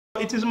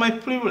It is my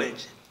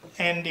privilege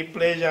and a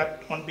pleasure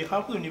on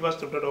behalf of the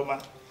University of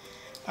Dodoma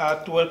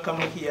to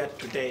welcome you here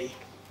today.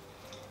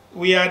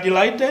 We are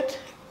delighted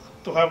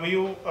to have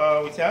you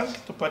with us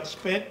to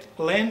participate,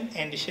 learn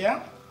and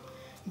share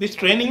this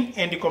training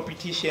and the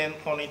competition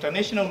on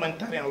international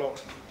humanitarian law.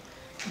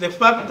 The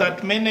fact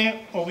that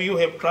many of you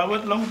have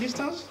traveled long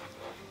distance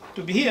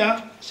to be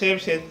here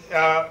serves as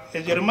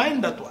a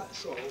reminder to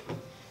us of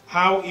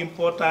how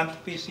important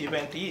this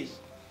event is.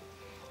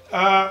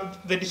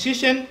 The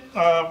decision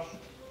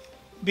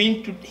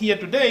being here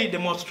today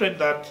demonstrates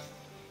that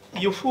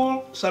you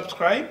fully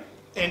subscribe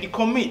and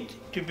commit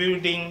to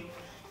building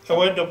a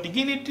world of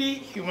dignity,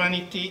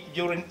 humanity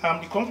during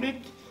armed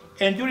conflict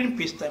and during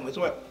peacetime as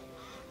well.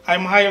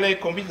 I'm highly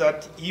convinced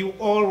that you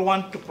all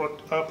want to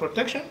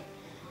protection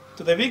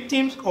to the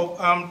victims of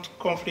armed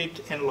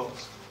conflict and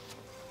loss.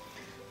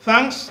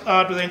 Thanks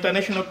to the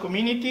international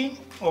community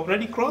of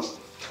Red Cross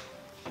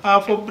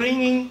for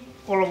bringing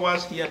all of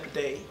us here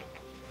today.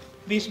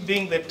 This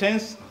being the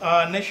 10th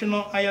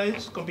national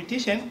ILS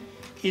competition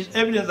is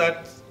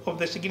evidence of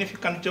the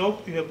significant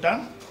job you have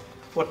done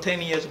for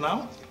 10 years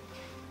now.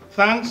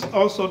 Thanks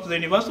also to the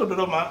University of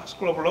Dodoma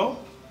School of Law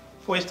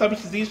for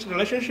establishing this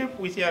relationship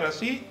with the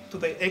IRC to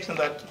the extent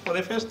that for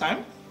the first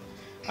time,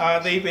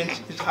 the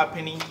event is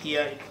happening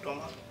here in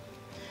Dodoma.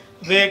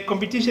 The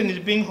competition is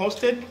being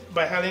hosted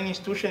by Helen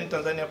Institution in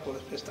Tanzania for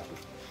the first time.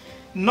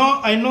 Now,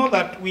 I know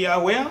that we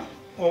are aware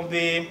of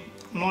the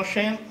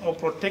notion of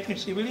protecting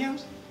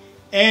civilians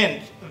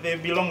and their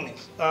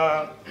belongings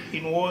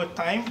in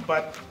wartime,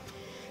 but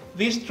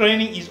this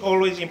training is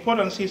always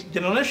important since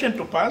generation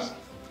to pass,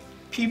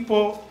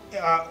 people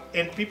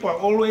are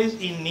always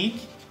in need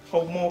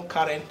of more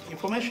current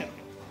information.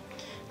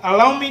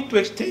 Allow me to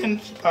extend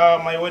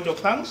my word of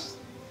thanks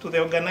to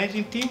the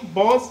organizing team,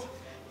 both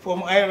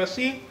from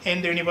IRC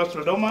and the University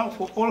of Dodoma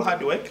for all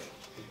hard work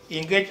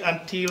engaged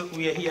until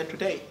we are here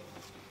today.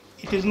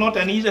 It is not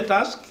an easy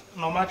task,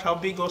 no matter how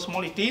big or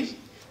small it is.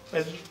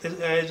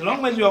 As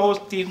long as you are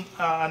hosting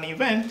an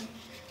event,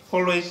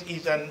 always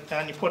is an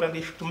important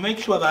issue to make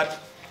sure that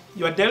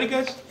your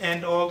delegates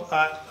and all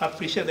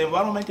appreciate the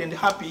environment and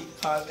happy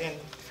and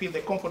feel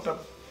the comfort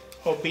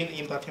of being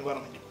in that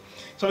environment.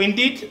 So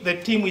indeed, the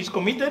team is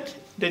committed,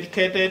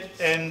 dedicated,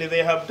 and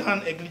they have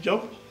done a good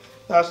job.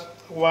 That's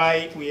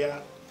why we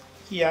are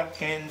here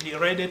and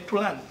ready to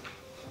learn.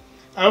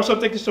 I also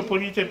take this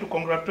opportunity to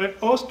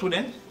congratulate all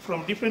students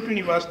from different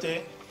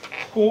universities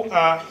who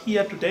are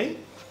here today.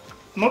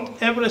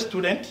 Not every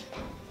student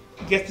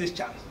gets this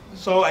chance.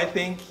 So I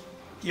think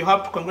you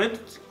have to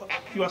congratulate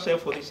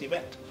yourself for this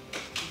event.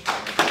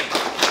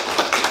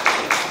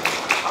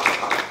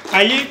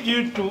 I urge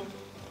you to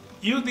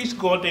use this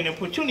golden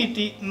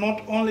opportunity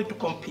not only to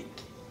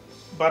compete,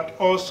 but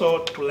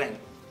also to learn.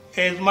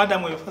 As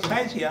Madam will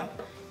emphasize here,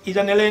 it's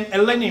a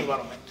learning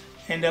environment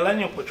and a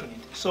learning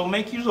opportunity. So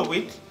make use of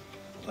it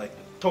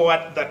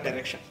toward that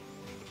direction.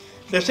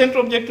 The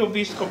central objective of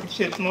this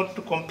competition is not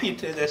to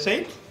compete, as I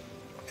said,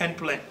 and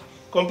to learn.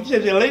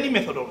 Competition is a learning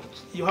methodology.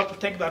 You have to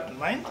take that in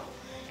mind.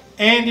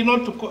 And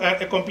not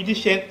a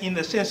competition in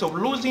the sense of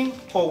losing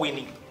or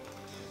winning.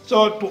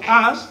 So to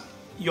us,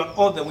 you are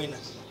all the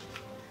winners.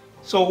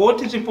 So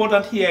what is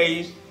important here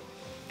is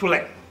to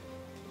learn.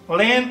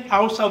 Learn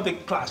outside the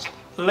class,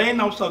 learn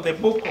outside the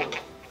book,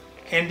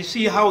 and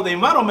see how the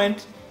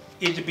environment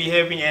is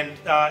behaving and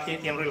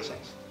in real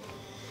sense.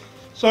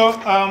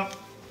 So,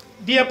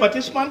 dear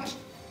participants,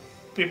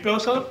 prepare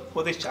yourself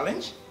for this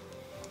challenge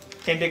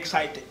and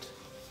excited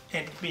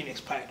and being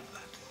inspired of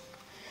that.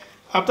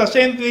 After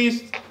saying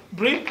this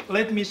brief,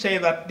 let me say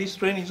that this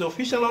training is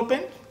officially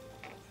open.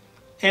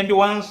 And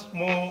once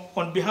more,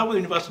 on behalf of the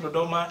University of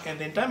Dodoma and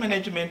the entire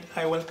management,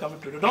 I welcome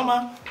you to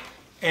Dodoma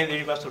and the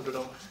University of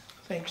Dodoma.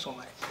 Thank you so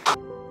much.